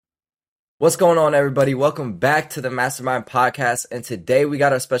What's going on, everybody? Welcome back to the Mastermind Podcast. And today we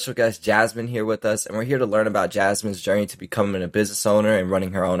got our special guest, Jasmine, here with us. And we're here to learn about Jasmine's journey to becoming a business owner and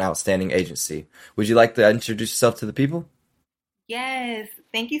running her own outstanding agency. Would you like to introduce yourself to the people? Yes,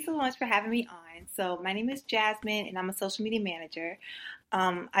 thank you so much for having me on. So my name is Jasmine, and I'm a social media manager.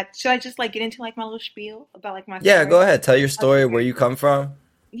 Should I just get into my little spiel about my Yeah, story? go ahead. Tell your story, Okay. where you come from.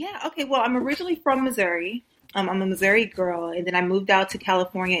 Yeah. Okay. Well, I'm originally from Missouri. I'm a Missouri girl, and then I moved out to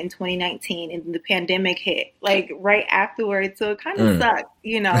California in 2019, and the pandemic hit right afterwards. So it kind of Mm. sucked. So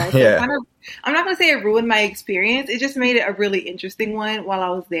it Yeah. kind of, I'm not gonna say it ruined my experience. It just made it a really interesting one while I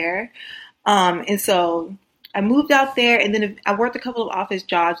was there. And so I moved out there, and then I worked a couple of office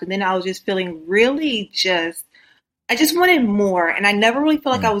jobs, and then I was just feeling really I just wanted more, and I never really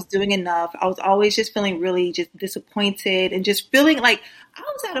felt like I Mm. was doing enough. I was always just feeling really just disappointed and just feeling like I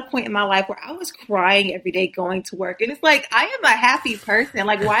was at a point in my life where I was crying every day going to work. And it's like, I am a happy person.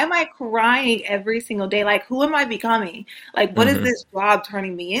 Why am I crying every single day? Who am I becoming? What is Hmm. this job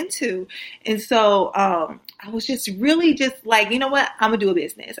turning me into? And so I was just really just you know what? I'm going to do a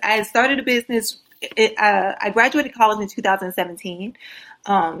business. I had started a business. I graduated college in 2017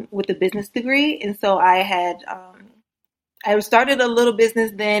 with a business degree. And so I started a little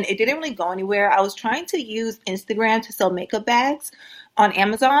business then. It didn't really go anywhere. I was trying to use Instagram to sell makeup bags on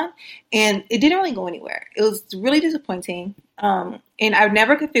Amazon, and it didn't really go anywhere. It was really disappointing. And I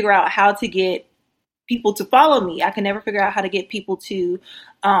never could figure out how to get people to follow me. I could never figure out how to get people to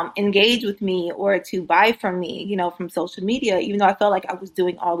engage with me or to buy from me, from social media, even though I felt like I was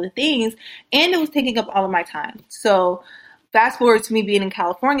doing all the things and it was taking up all of my time. So fast forward to me being in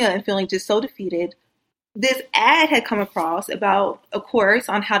California and feeling just so defeated. This ad had come across about a course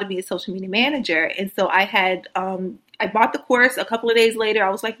on how to be a social media manager. And so I bought the course a couple of days later. I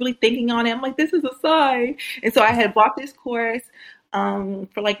was really thinking on it. I'm like, this is a sign. And so I had bought this course for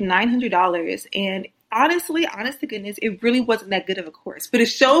 $900. And honestly, honest to goodness, it really wasn't that good of a course, but it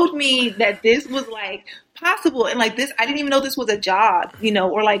showed me that this was possible. And this, I didn't even know this was a job,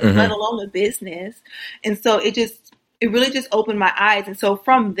 or let Hmm. alone a business. And so it really just opened my eyes. And so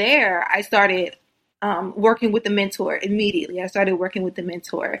from there, I started working with the mentor immediately. I started working with the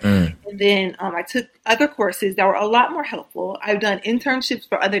mentor. Mm. And then I took other courses that were a lot more helpful. I've done internships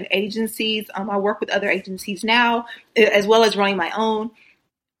for other agencies. I work with other agencies now, as well as running my own.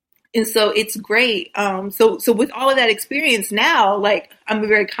 And so it's great. So with all of that experience now, I'm a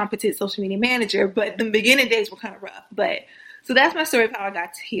very competent social media manager, but the beginning days were kind of rough. But so that's my story of how I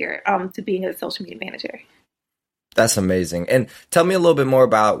got to here, to being a social media manager. That's amazing. And tell me a little bit more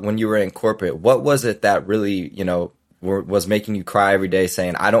about when you were in corporate. What was it that really, was making you cry every day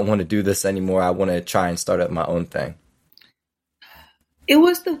saying, I don't want to do this anymore. I want to try and start up my own thing. It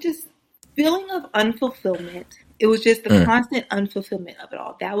was the just feeling of unfulfillment. It was just the Mm. constant unfulfillment of it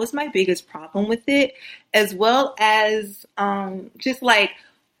all. That was my biggest problem with it, as well as wow,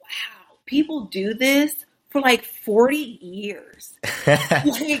 people do this for 40 years.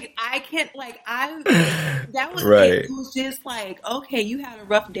 I can't, that was it. Right. It was just okay, you had a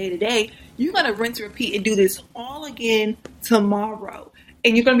rough day today. You're going to rinse and repeat and do this all again tomorrow.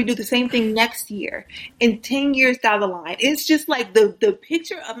 And you're going to be doing the same thing next year and 10 years down the line. It's just the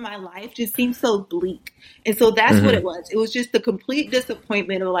picture of my life just seems so bleak. And so that's what Hmm. it was. It was just the complete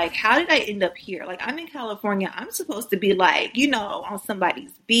disappointment of how did I end up here? I'm in California. I'm supposed to be on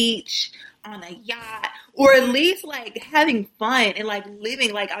somebody's beach, on a yacht, or at least having fun and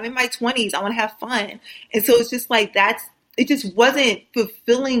living. I'm in my 20s. I want to have fun. And so it's just it just wasn't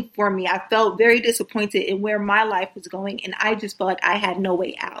fulfilling for me. I felt very disappointed in where my life was going, and I just felt like I had no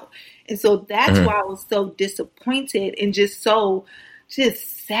way out. And so that's Hmm. why I was so disappointed and just sad.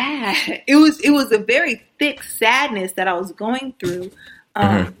 It was a very thick sadness that I was going through.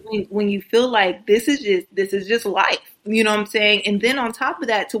 Hmm. When you feel like this is just life, you know what I'm saying? And then on top of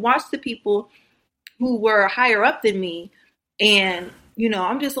that, to watch the people who were higher up than me, and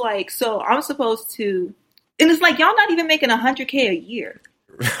I'm just so I'm supposed to, and it's y'all not even making $100K a year,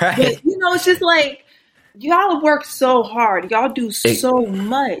 but Right. it's just y'all work so hard, y'all do It, so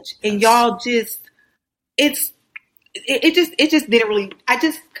much, and y'all just it's it just didn't really. I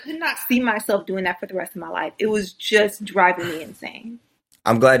just could not see myself doing that for the rest of my life. It was just driving me insane.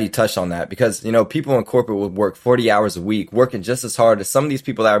 I'm glad you touched on that because, people in corporate would work 40 hours a week, working just as hard as some of these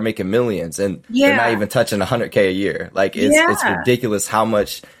people that are making millions, and they're not Yeah, even touching 100K a year. It's yeah. ridiculous how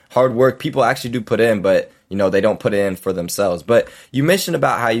much hard work people actually do put in, but, they don't put it in for themselves. But you mentioned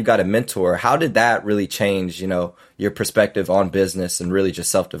about how you got a mentor. How did that really change, your perspective on business and really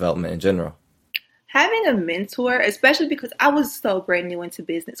just self-development in general? Having a mentor, especially because I was so brand new into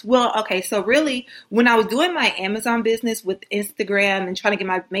business. Well, okay, so really, when I was doing my Amazon business with Instagram and trying to get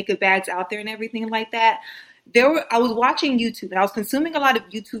my makeup bags out there and everything like that, I was watching YouTube and I was consuming a lot of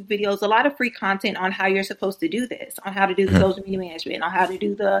YouTube videos, a lot of free content on how you're supposed to do this, on how to do the social media management, on how to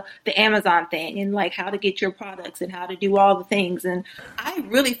do the Amazon thing, and like how to get your products and how to do all the things. And I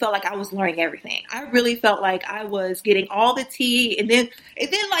really felt like I was learning everything. I really felt like I was getting all the tea, and then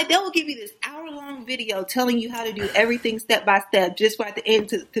like they will give you this hour-long video telling you how to do everything step by step, just for at the end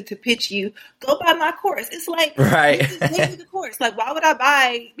to pitch you, go buy my course. It's like, Right. this is literally the course. Like, why would I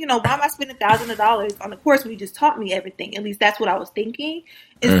buy, why am I spending thousands of dollars on a course when you just taught me everything? At least that's what I was thinking.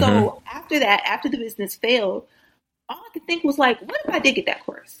 And so after that, after the business failed, all I could think was like, what if I did get that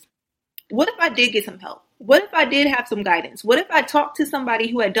course? What if I did get some help? What if I did have some guidance? What if I talked to somebody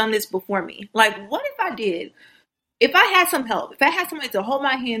who had done this before me? Like, what if I did? If I had some help, if I had somebody to hold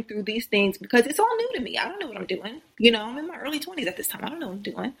my hand through these things, because it's all new to me. I don't know what I'm doing. I'm in my early 20s at this time. I don't know what I'm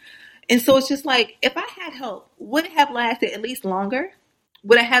doing. And so it's just like, if I had help, would it have lasted at least longer?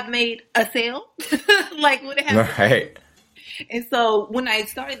 Would I have made a sale? Like, would it have? Right. And so when I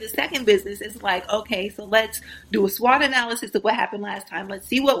started the second business, it's like, okay, so let's do a SWOT analysis of what happened last time. Let's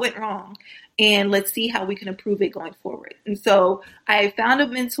see what went wrong, and let's see how we can improve it going forward. And so I found a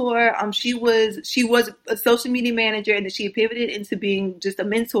mentor. She was a social media manager, and then she pivoted into being just a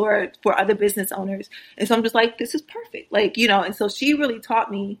mentor for other business owners. And so I'm just like, this is perfect. Like, and so she really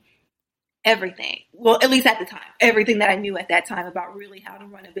taught me everything. Well, at least at the time, everything that I knew at that time about really how to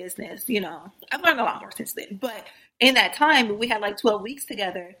run a business. I've learned a lot more since then, but in that time, we had like 12 weeks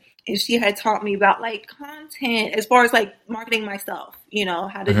together, and she had taught me about like content as far as like marketing myself,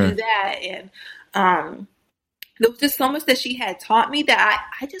 how to do that. And there was just so much that she had taught me that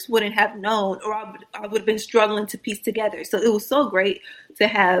I just wouldn't have known, or I would have been struggling to piece together. So it was so great to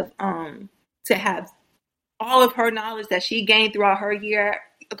have all of her knowledge that she gained throughout her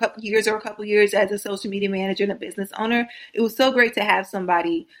a couple years as a social media manager and a business owner. It was so great to have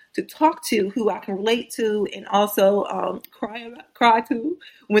somebody to talk to who I can relate to, and also cry to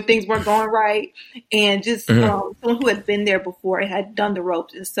when things weren't going right, and just someone who had been there before and had done the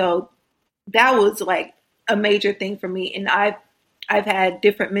ropes. And so that was like a major thing for me. And I've had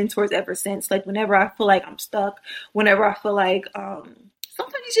different mentors ever since. Like, whenever I feel like I'm stuck, whenever I feel like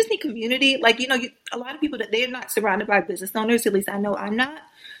sometimes you just need community. Like, a lot of people that they're not surrounded by business owners. At least I know I'm not.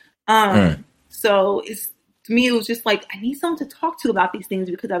 So to me, it was just like, I need someone to talk to about these things,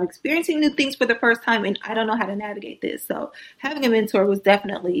 because I'm experiencing new things for the first time and I don't know how to navigate this. So having a mentor was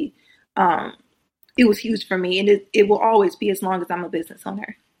definitely, it was huge for me, and it will always be as long as I'm a business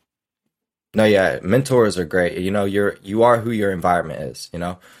owner. No, yeah, mentors are great. You are who your environment is,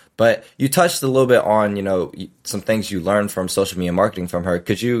 But you touched a little bit on, some things you learned from social media marketing from her.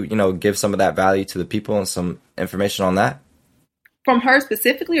 Could you, give some of that value to the people and some information on that? From her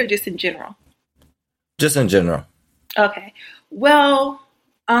specifically, or just in general? Just in general. Okay. Well,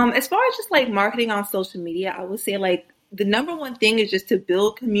 as far as just like marketing on social media, I would say like the number one thing is just to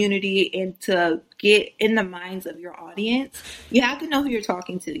build community and to get in the minds of your audience. You have to know who you're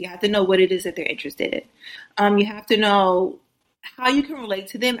talking to. You have to know what it is that they're interested in. You have to know how you can relate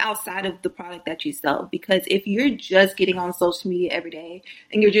to them outside of the product that you sell. Because if you're just getting on social media every day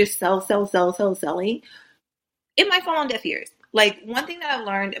and you're just selling, it might fall on deaf ears. Like, one thing that I've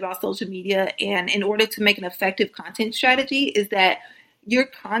learned about social media, and in order to make an effective content strategy, is that your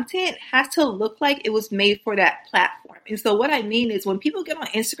content has to look like it was made for that platform. And so what I mean is, when people get on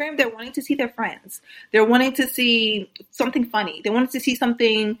Instagram, they're wanting to see their friends. They're wanting to see something funny. They want to see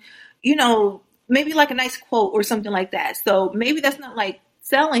something, maybe like a nice quote or something like that. So maybe that's not like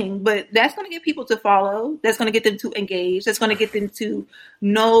selling, but that's going to get people to follow. That's going to get them to engage. That's going to get them to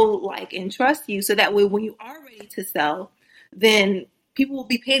know, like, and trust you. So that way, when you are ready to sell, then people will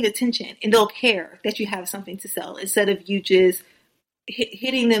be paying attention and they'll care that you have something to sell, instead of you just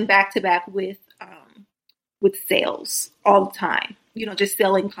hitting them back to back with sales all the time. Just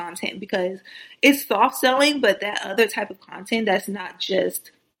selling content, because it's soft selling, but that other type of content that's not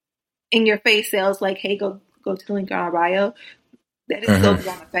just in your face sales, like, hey, go to the link on our bio, that is so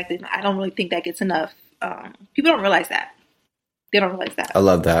beyond effective. I don't really think that gets enough. People don't realize that. They don't realize that. I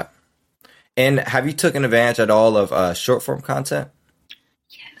love that. And have you taken advantage at all of short form content?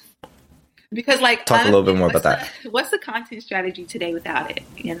 Yes. Because, like, talk a little bit more about that. What's the content strategy today without it?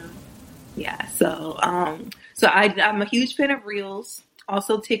 Yeah. So, I'm a huge fan of Reels.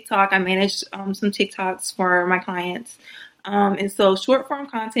 Also TikTok. I manage some TikToks for my clients. And so short form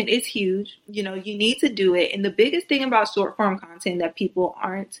content is huge. You need to do it. And the biggest thing about short form content that people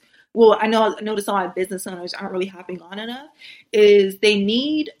aren't, well, I notice a lot of business owners aren't really hopping on enough, is they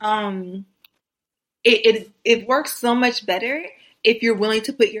need it works so much better if you're willing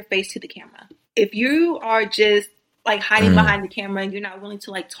to put your face to the camera. If you are just like hiding behind the camera and you're not willing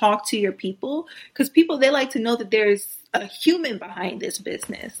to like talk to your people, because people, they like to know that there's a human behind this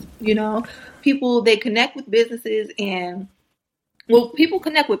business. You know, people, they connect with businesses, and well, people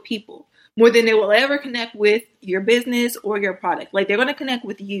connect with people more than they will ever connect with your business or your product. Like, they're going to connect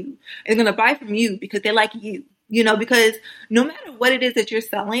with you and going to buy from you because they like you, you know, because no matter what it is that you're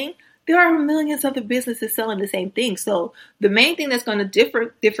selling, there are millions of other businesses selling the same thing. So the main thing that's going to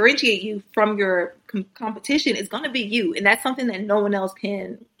differentiate you from your competition is going to be you. And that's something that no one else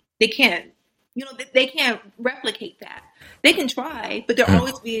they can't replicate that. They can try, but they'll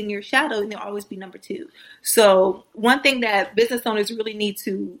always be in your shadow, and they'll always be number two. So one thing that business owners really need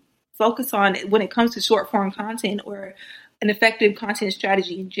to focus on when it comes to short form content or an effective content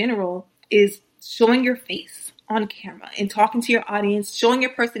strategy in general is showing your face on camera and talking to your audience, showing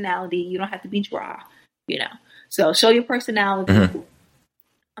your personality. You don't have to be dry, you know. So show your personality.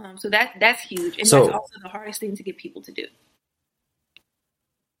 So that's huge, and that's also the hardest thing to get people to do.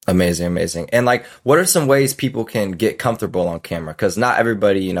 Amazing. And like, what are some ways people can get comfortable on camera? Because not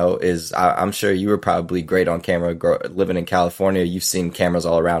everybody, you know, I'm sure you were probably great on camera living in California. You've seen cameras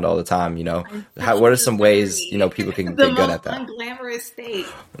all around all the time, you know. What are some ways, you know, people can get good at that? The most unglamorous state.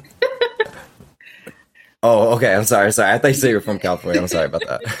 Oh, okay. I'm sorry. I thought you said you were from California. I'm sorry about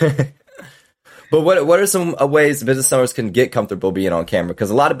that. But what are some ways business owners can get comfortable being on camera?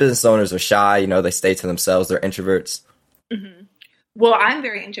 Because a lot of business owners are shy, you know, they stay to themselves, they're introverts. Mm-hmm. Well, I'm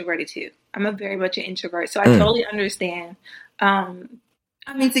very introverted too. I'm very much an introvert, so I totally understand. I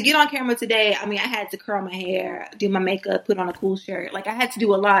mean, to get on camera today, I mean, I had to curl my hair, do my makeup, put on a cool shirt. Like, I had to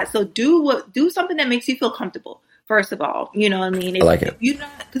do a lot. So do something that makes you feel comfortable. First of all, you know what I mean? I like it.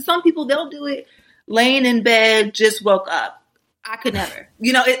 Because some people, they'll do it laying in bed, just woke up. I could never,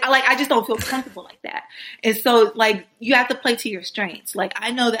 you know, I just don't feel comfortable like that. And so, like, you have to play to your strengths. Like,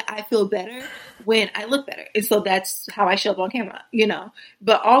 I know that I feel better when I look better. And so that's how I show up on camera, you know.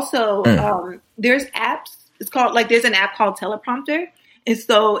 But also, there's apps. There's an app called Teleprompter. And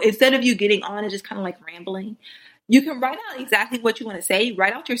so instead of you getting on and just kind of like rambling, you can write out exactly what you want to say,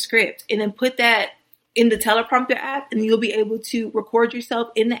 write out your script, and then put that in the Teleprompter app, and you'll be able to record yourself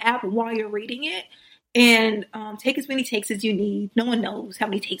in the app while you're reading it. And take as many takes as you need. No one knows how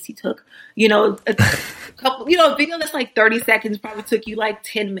many takes you took. You know, a video that's like 30 seconds probably took you like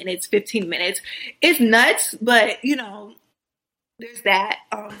 10 minutes, 15 minutes. It's nuts, but, you know, there's that.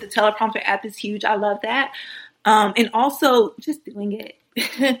 The Teleprompter app is huge. I love that. And also just doing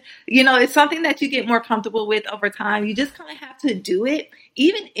it. You know, it's something that you get more comfortable with over time. You just kind of have to do it.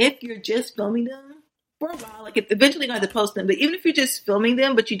 Even if you're just filming them for a while, like eventually you're going to post them, but even if you're just filming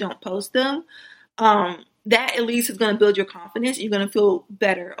them, but you don't post them, that at least is going to build your confidence. You're going to feel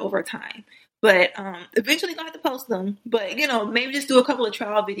better over time. But eventually you're going to have to post them. But, you know, maybe just do a couple of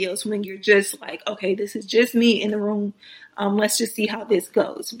trial videos when you're just like, okay, this is just me in the room. Let's just see how this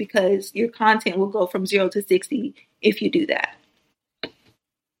goes. Because your content will go from 0 to 60 if you do that.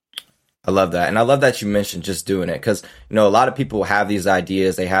 I love that. And I love that you mentioned just doing it because, you know, a lot of people have these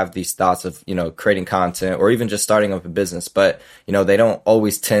ideas. They have these thoughts of, you know, creating content or even just starting up a business, but, you know, they don't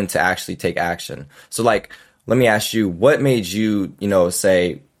always tend to actually take action. So like, let me ask you, what made you, you know,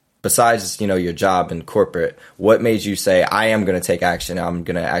 say, besides, you know, your job in corporate, what made you say, I am going to take action. I'm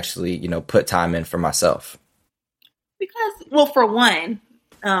going to actually, you know, put time in for myself? Because, well, for one,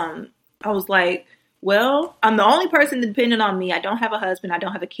 I was like, well, I'm the only person dependent on me. I don't have a husband. I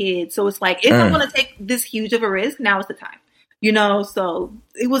don't have a kid. So it's like, if I'm going to take this huge of a risk, now is the time, you know? So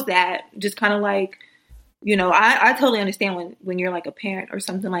it was that just kind of like, you know, I totally understand when you're like a parent or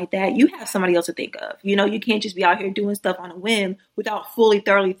something like that, you have somebody else to think of, you know, you can't just be out here doing stuff on a whim without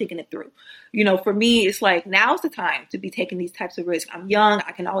thoroughly thinking it through. You know, for me, it's like, now's the time to be taking these types of risks. I'm young.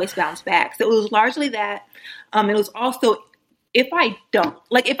 I can always bounce back. So it was largely that. It was also, if I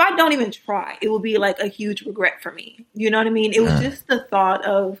don't even try, it will be like a huge regret for me. You know what I mean? It was just the thought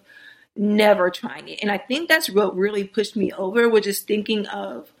of never trying it. And I think that's what really pushed me over, was just thinking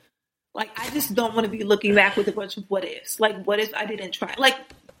of, like, I just don't want to be looking back with a bunch of what ifs. Like, what if I didn't try? Like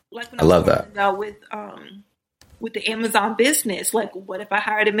when I love that. About with the Amazon business, like, what if I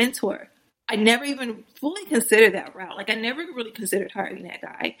hired a mentor? I never even fully considered that route. Like, I never really considered hiring that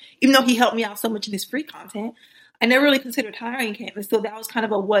guy, even though he helped me out so much in his free content. I never really considered hiring him. And so that was kind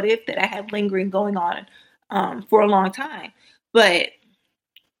of a what if that I had lingering going on for a long time. But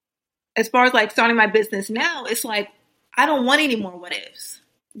as far as like starting my business now, it's like, I don't want any more what ifs,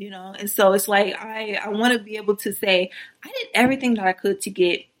 you know? And so it's like, I want to be able to say, I did everything that I could to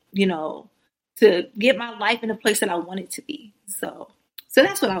get, you know, to get my life in a place that I want it to be. So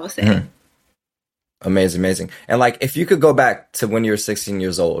that's what I was saying. Amazing, amazing. And like, if you could go back to when you were 16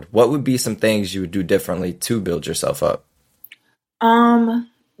 years old, what would be some things you would do differently to build yourself up?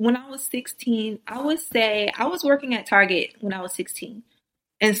 When I was 16, I would say I was working at Target when I was 16.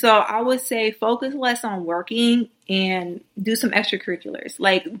 And so I would say focus less on working and do some extracurriculars.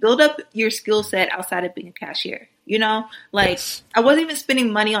 Like build up your skill set outside of being a cashier. You know, like Yes. I wasn't even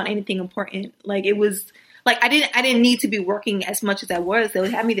spending money on anything important. Like it was like I didn't need to be working as much as I was. They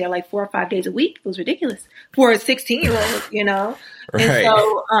would have me there like 4 or 5 days a week. It was ridiculous for a 16-year-old, you know. And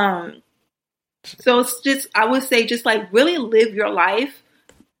Right. so it's just I would say just like really live your life,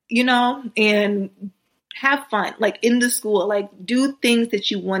 you know, and have fun, like in the school, like do things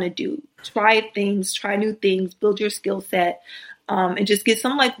that you want to do, try things, try new things, build your skill set, and just get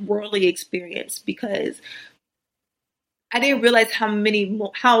some like worldly experience because I didn't realize how many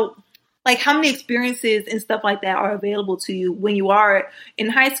experiences and stuff like that are available to you when you are in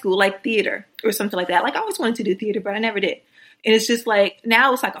high school, like theater or something like that. Like I always wanted to do theater, but I never did. And it's just like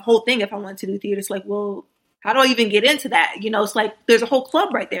now it's like a whole thing. If I wanted to do theater, it's like, well, how do I even get into that? You know, it's like there's a whole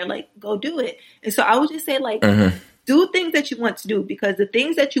club right there. Like, go do it. And so I would just say, like, Mm-hmm. do things that you want to do because the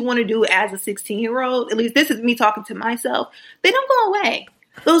things that you want to do as a 16-year-old, at least this is me talking to myself, they don't go away.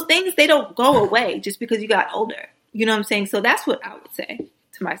 Those things, they don't go away just because you got older. You know what I'm saying? So that's what I would say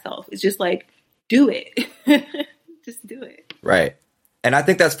to myself. It's just like, do it. Just do it. Right. And I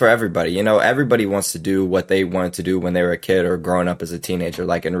think that's for everybody. You know, everybody wants to do what they wanted to do when they were a kid or growing up as a teenager,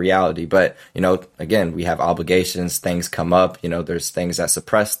 like in reality. But, you know, again, we have obligations, things come up, you know, there's things that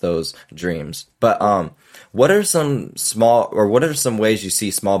suppress those dreams. But what are some ways you see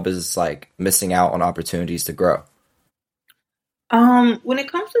small business like missing out on opportunities to grow? When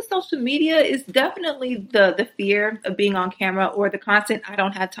it comes to social media, it's definitely the fear of being on camera or the constant. I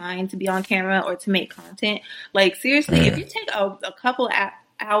don't have time to be on camera or to make content. Like seriously, if you take a couple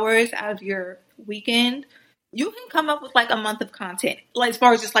hours out of your weekend, you can come up with like a month of content. Like as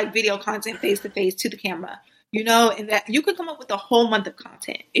far as just like video content, face to face to the camera, you know, and that you can come up with a whole month of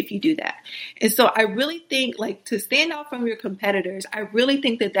content if you do that. And so I really think like to stand out from your competitors, I really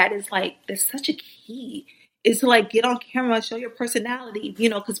think that is like that's such a key is to like get on camera, show your personality, you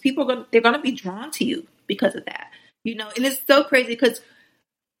know, because they're gonna be drawn to you because of that, you know. And it's so crazy because,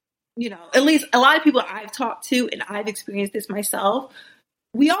 you know, at least a lot of people I've talked to and I've experienced this myself.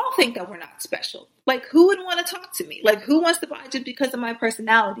 We all think that we're not special. Like, who would want to talk to me? Like, who wants to buy just because of my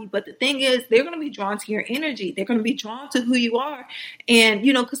personality? But the thing is, they're going to be drawn to your energy. They're going to be drawn to who you are. And,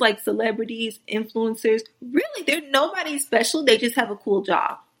 you know, because like celebrities, influencers, really, they're nobody special. They just have a cool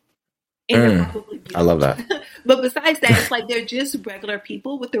job. And they're probably I love that. But besides that, it's like they're just regular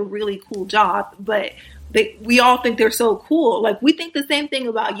people with a really cool job. But we all think they're so cool. Like, we think the same thing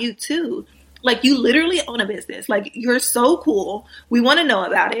about you, too. Like, you literally own a business. Like, you're so cool. We want to know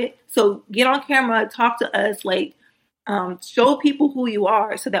about it. So get on camera, talk to us, like, show people who you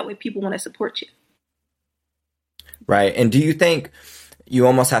are so that way people want to support you. Right. And do you think you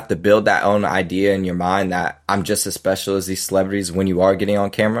almost have to build that own idea in your mind that I'm just as special as these celebrities when you are getting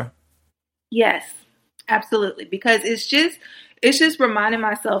on camera? Yes, absolutely. Because it's just reminding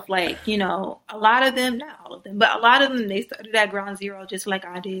myself, like, you know, a lot of them, not all of them, but a lot of them, they started at ground zero just like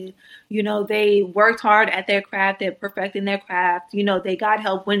I did. You know, they worked hard at their craft, they're perfecting their craft. You know, they got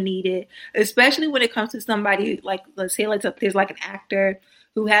help when needed, especially when it comes to somebody like, let's say, like there's like an actor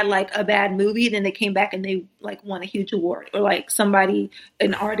who had like a bad movie, then they came back and they like won a huge award, or like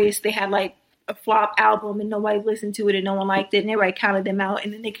an artist, they had like a flop album and nobody listened to it and no one liked it and everybody counted them out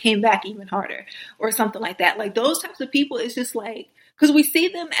and then they came back even harder or something like that. Like those types of people, it's just like, because we see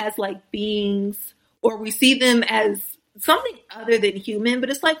them as like beings or we see them as something other than human, but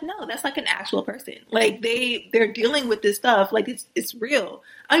it's like, no, that's like an actual person. Like they're dealing with this stuff. Like it's real.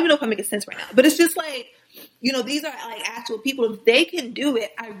 I don't even know if I'm making sense right now, but it's just like, you know, these are like actual people. If they can do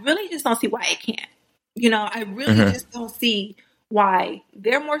it, I really just don't see why it can't. You know, I really just don't see why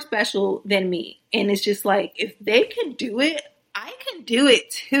they're more special than me. And it's just like, if they can do it, I can do it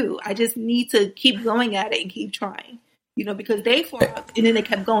too. I just need to keep going at it and keep trying, you know, because they flopped and then they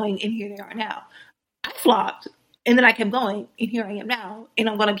kept going and here they are now. I flopped and then I kept going and here I am now and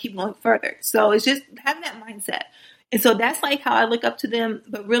I'm going to keep going further. So it's just having that mindset. And so that's like how I look up to them.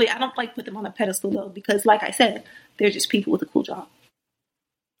 But really, I don't like put them on a pedestal though, because like I said, they're just people with a cool job.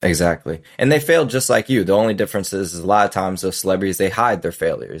 Exactly. And they failed just like you. The only difference is a lot of times those celebrities, they hide their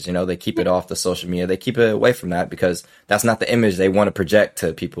failures. You know, they keep it off the social media. They keep it away from that because that's not the image they want to project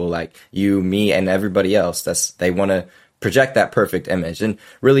to people like you, me, and everybody else. They want to project that perfect image. And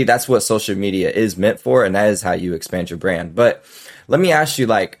really, that's what social media is meant for. And that is how you expand your brand. But let me ask you,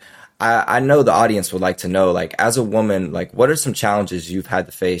 like, I know the audience would like to know, like, as a woman, like, what are some challenges you've had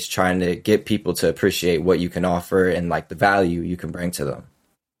to face trying to get people to appreciate what you can offer and like the value you can bring to them?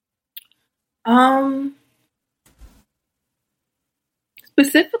 Um,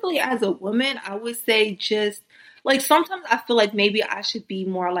 Specifically as a woman, I would say just like sometimes I feel like maybe I should be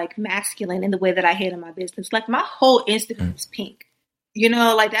more like masculine in the way that I handle my business. Like my whole Instagram is pink. You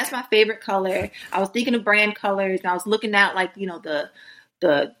know, like that's my favorite color. I was thinking of brand colors and I was looking at like, the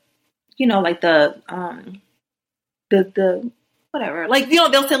like the whatever. Like,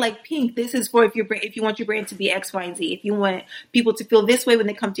 they'll say like pink, this is for if you want your brand to be X, Y, and Z. If you want people to feel this way when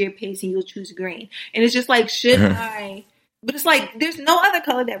they come to your page, and you'll choose green. And it's just like, should I, but it's like there's no other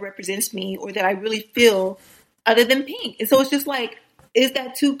color that represents me or that I really feel other than pink. And so it's just like, is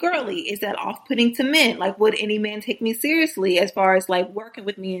that too girly? Is that off-putting to men? Like, would any man take me seriously as far as like working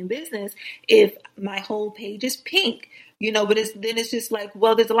with me in business if my whole page is pink? But it's just like,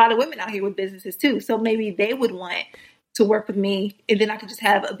 well, there's a lot of women out here with businesses too. So maybe they would want to work with me and then I could just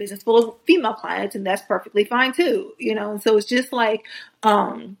have a business full of female clients and that's perfectly fine too. And so it's just like,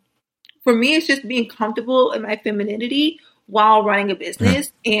 for me, it's just being comfortable in my femininity while running a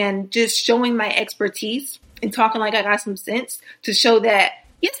business and just showing my expertise and talking like I got some sense to show that,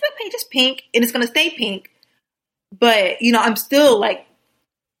 yes, my page is pink and it's going to stay pink. But, I'm still like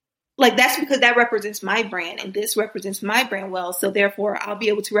that's because that represents my brand and this represents my brand well. So therefore I'll be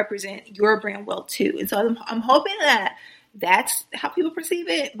able to represent your brand well too. And so I'm hoping that that's how people perceive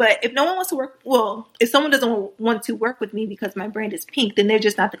it. But if no one wants to work, well, if someone doesn't want to work with me because my brand is pink, then they're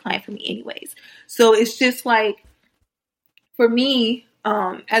just not the client for me anyways. So it's just like, for me,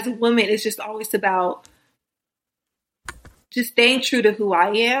 as a woman, it's just always about just staying true to who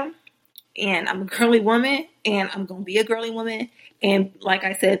I am. And I'm a girly woman and I'm going to be a girly woman. And like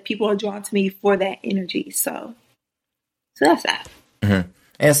I said, people are drawn to me for that energy. So that's that. Mm-hmm.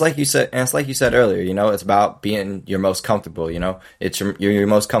 And it's like you said earlier, it's about being your most comfortable, you're your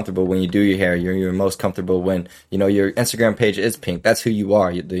most comfortable when you do your hair. You're your most comfortable when, your Instagram page is pink. That's who you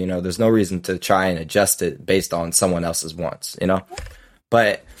are. There's no reason to try and adjust it based on someone else's wants,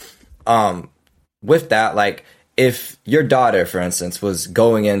 But, with that, like, if your daughter, for instance, was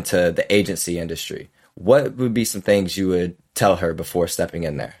going into the agency industry, what would be some things you would tell her before stepping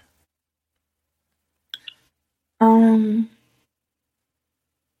in there?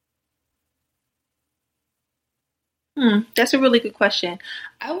 That's a really good question.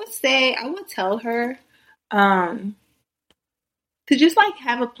 I would say I would tell her to just like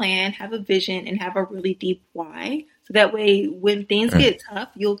have a plan, have a vision, and have a really deep why. So that way, when things get tough,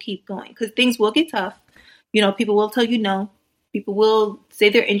 you'll keep going because things will get tough. People will tell you no. People will say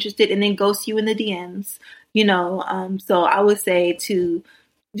they're interested and then ghost you in the DMs. So I would say to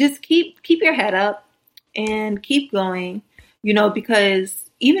just keep your head up and keep going.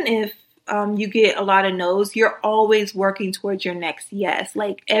 Because even if you get a lot of no's, you're always working towards your next yes.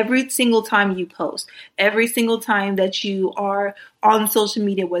 Like every single time you post, every single time that you are on social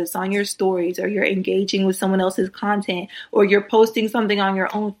media, whether it's on your stories or you're engaging with someone else's content or you're posting something on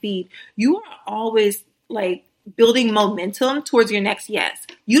your own feed, you are always like building momentum towards your next yes.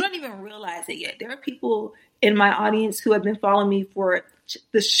 You don't even realize it yet. There are people in my audience who have been following me for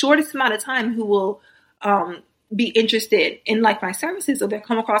the shortest amount of time who will be interested in like my services, or they'll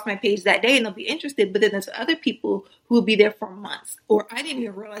come across my page that day and they'll be interested. But then there's other people who will be there for months, or I didn't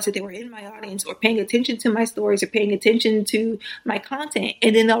even realize that they were in my audience or paying attention to my stories or paying attention to my content.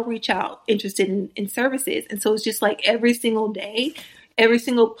 And then they'll reach out interested in services. And so it's just like every single day, every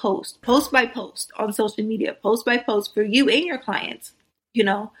single post by post on social media, post by post for you and your clients,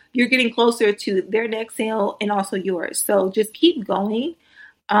 you're getting closer to their next sale and also yours. So just keep going.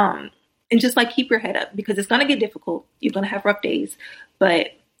 And just like keep your head up because it's going to get difficult. You're going to have rough days, but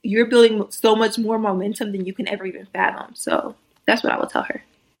you're building so much more momentum than you can ever even fathom. So that's what I would tell her.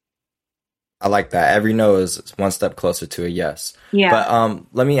 I like that. Every no is one step closer to a yes. Yeah. But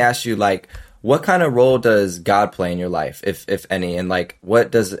let me ask you, like, what kind of role does God play in your life, if any, and like,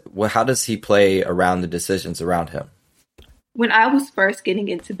 how does He play around the decisions around Him? When I was first getting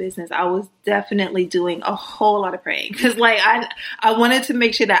into business, I was definitely doing a whole lot of praying because like I wanted to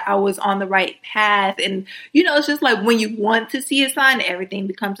make sure that I was on the right path. And, it's just like when you want to see a sign, everything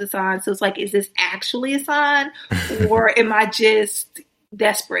becomes a sign. So it's like, is this actually a sign or am I just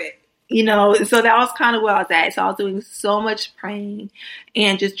desperate? So that was kind of where I was at. So I was doing so much praying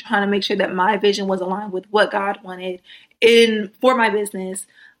and just trying to make sure that my vision was aligned with what God wanted for my business.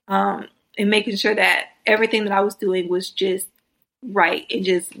 And making sure that everything that I was doing was just right and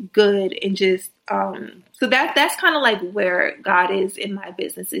just good and just so that's kind of like where God is in my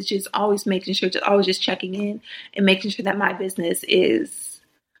business. It's just always making sure, always just checking in and making sure that my business is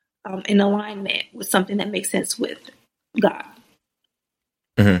in alignment with something that makes sense with God.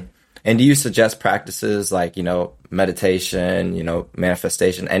 Mm-hmm. And do you suggest practices like, meditation,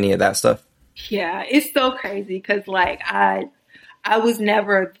 manifestation, any of that stuff? Yeah, it's so crazy because like I was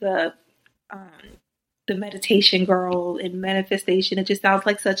never um, the meditation girl and manifestation. It just sounds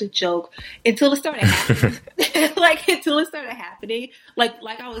like such a joke until it started happening. Like until it started happening. Like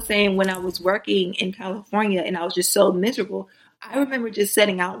I was saying, when I was working in California and I was just so miserable, I remember just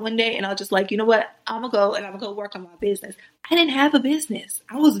setting out one day and I was just like, you know what? I'm gonna go and I'm gonna go work on my business. I didn't have a business.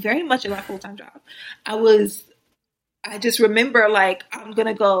 I was very much in my full time job. I just remember like I'm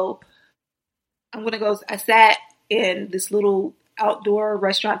gonna go. I sat in this little outdoor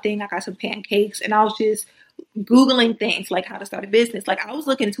restaurant thing. I got some pancakes and I was just Googling things like how to start a business. Like I was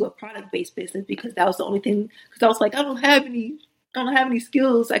looking into a product based business because that was the only thing, because I was like, I don't have any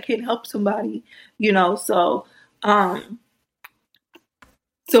skills. I can't help somebody, um,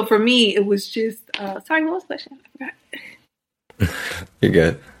 so for me, it was just, sorry, what was the question? I forgot. You're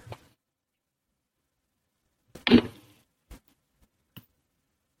good.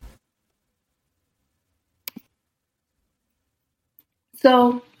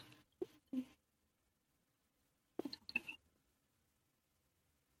 So,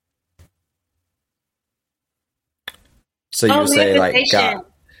 So you say like manifestation. God.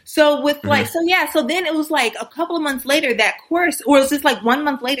 So with like, Mm-hmm. so yeah, so then it was like a couple of months later, that course, or it was just like 1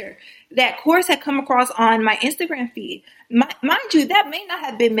 month later, that course had come across on my Instagram feed. Mind you, that may not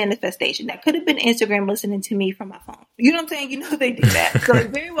have been manifestation. That could have been Instagram listening to me from my phone. You know what I'm saying? They do that. So it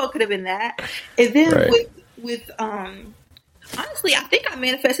very well could have been that. And then Right. with honestly, I think I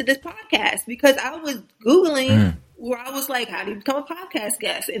manifested this podcast because I was Googling where I was like, how do you become a podcast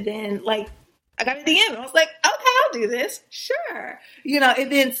guest? And then like I got a DM and I was like, okay, I'll do this. Sure.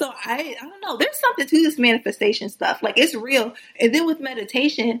 And then so I don't know. There's something to this manifestation stuff. Like it's real. And then with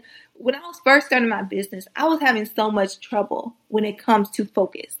meditation, when I was first starting my business, I was having so much trouble when it comes to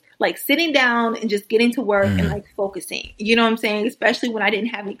focus. Like sitting down and just getting to work and like focusing. You know what I'm saying? Especially when I didn't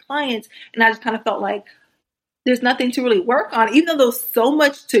have any clients and I just kind of felt like there's nothing to really work on, even though there's so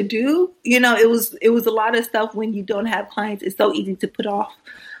much to do. It was a lot of stuff when you don't have clients. It's so easy to put off.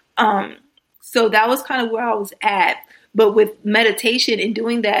 So that was kind of where I was at. But with meditation and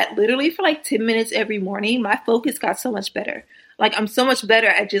doing that literally for like 10 minutes every morning, my focus got so much better. Like I'm so much better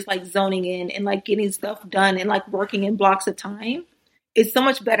at just like zoning in and like getting stuff done and like working in blocks of time. It's so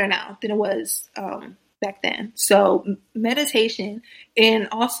much better now than it was back then. So meditation and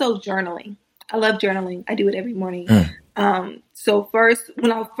also journaling. I love journaling. I do it every morning. So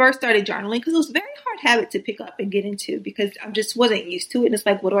when I first started journaling, because it was a very hard habit to pick up and get into because I just wasn't used to it. And it's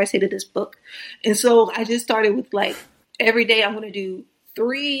like, what do I say to this book? And so I just started with like, every day I'm going to do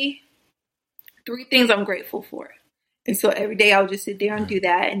three things I'm grateful for. And so every day I would just sit there and do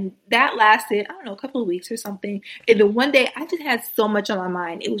that. And that lasted, I don't know, a couple of weeks or something. And then one day I just had so much on my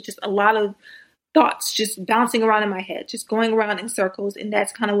mind. It was just a lot of thoughts just bouncing around in my head, just going around in circles. And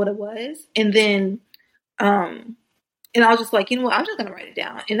that's kind of what it was. And then, and I was just like, you know what, I'm just going to write it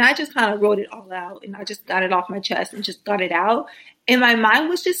down. And I just kind of wrote it all out and I just got it off my chest and just got it out. And my mind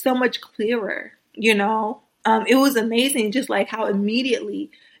was just so much clearer. It was amazing just like how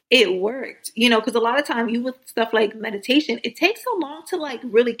immediately it worked, because a lot of time you with stuff like meditation, it takes so long to like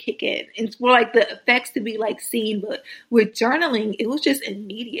really kick in and for like the effects to be like seen. But with journaling, it was just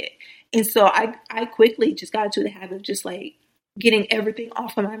immediate. And so I quickly just got into the habit of just like getting everything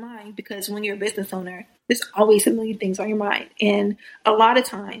off of my mind, because when you're a business owner, there's always a million things on your mind. And a lot of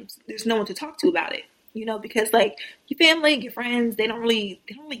times there's no one to talk to about it, because like your family, your friends, they don't really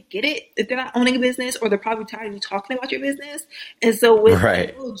get it if they're not owning a business, or they're probably tired of you talking about your business. And so with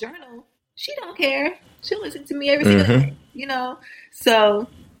Right. a little journal, she don't care. She'll listen to me every single day, So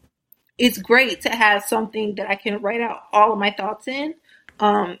it's great to have something that I can write out all of my thoughts in.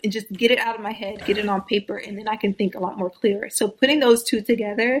 And just get it out of my head, get it on paper, and then I can think a lot more clearer. So putting those two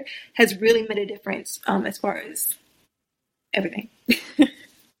together has really made a difference as far as everything.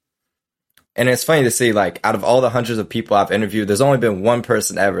 And it's funny to see, like, out of all the hundreds of people I've interviewed, there's only been one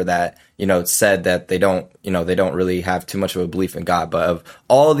person ever that, said that they don't really have too much of a belief in God. But of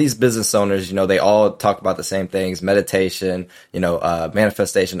all these business owners, they all talk about the same things: meditation,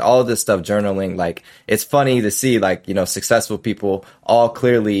 manifestation, all of this stuff, journaling. Like, it's funny to see, like, successful people all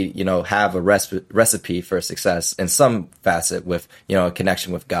clearly, have a recipe for success in some facet with, a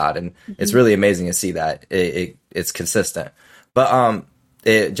connection with God. And it's really amazing to see that it's consistent. But,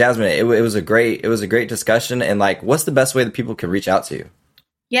 Jasmine, it was a great discussion. And like, what's the best way that people can reach out to you?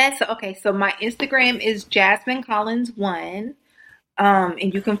 Yes. Okay. So my Instagram is Jasmine Collins 1.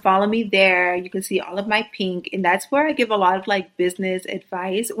 And you can follow me there. You can see all of my pink, and that's where I give a lot of like business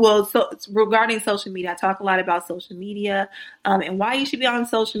advice. Well, so regarding social media, I talk a lot about social media, and why you should be on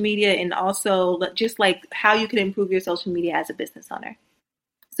social media, and also just like how you can improve your social media as a business owner.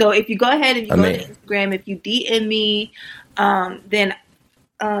 So if you go ahead and you I go to mean, Instagram, if you DM me, then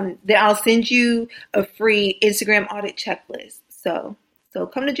then I'll send you a free Instagram audit checklist. So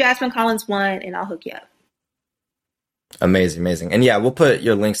come to Jasmine Collins one, and I'll hook you up. amazing, amazing. And yeah, we'll put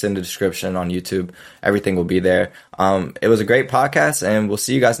your links in the description on YouTube. Everything will be there. It was a great podcast, and we'll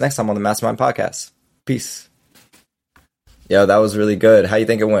see you guys next time on the Mastermind Podcast. Peace. Yo, that was really good. How you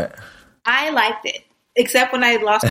think it went? I liked it, except when I lost